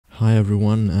Hi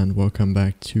everyone and welcome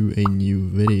back to a new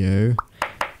video,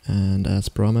 and as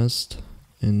promised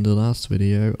in the last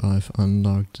video I've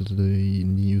unlocked the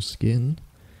new skin,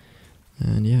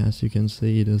 and yeah, as you can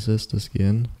see this is the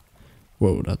skin.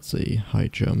 Whoa, that's a high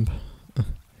jump.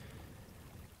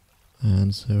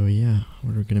 And so yeah,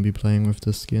 we're gonna be playing with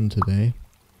the skin today,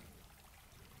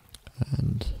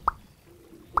 and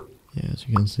yeah, as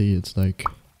you can see it's like,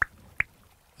 I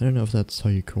don't know if that's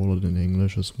how you call it in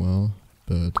English as well,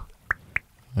 but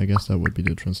I guess that would be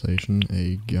the translation,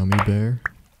 a gummy bear,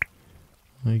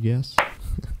 I guess.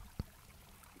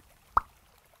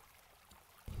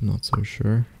 Not so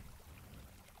sure,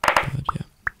 but yeah.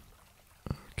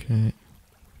 Okay.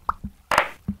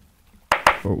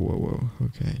 Whoa, whoa, whoa.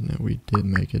 Okay, no, we did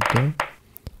make it though.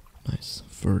 Nice,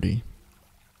 30.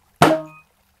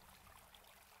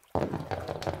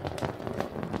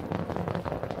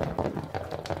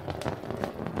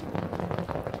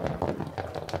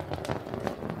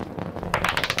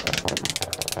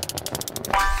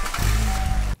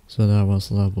 So that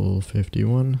was level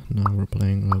 51, now we're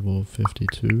playing level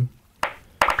 52.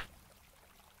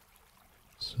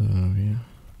 So yeah,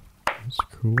 that's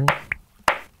cool.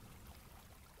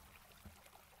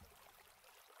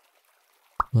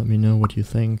 Let me know what you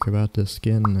think about this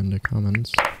skin in the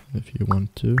comments, if you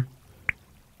want to.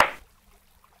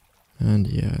 And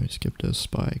yeah, we skipped those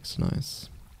spikes, nice.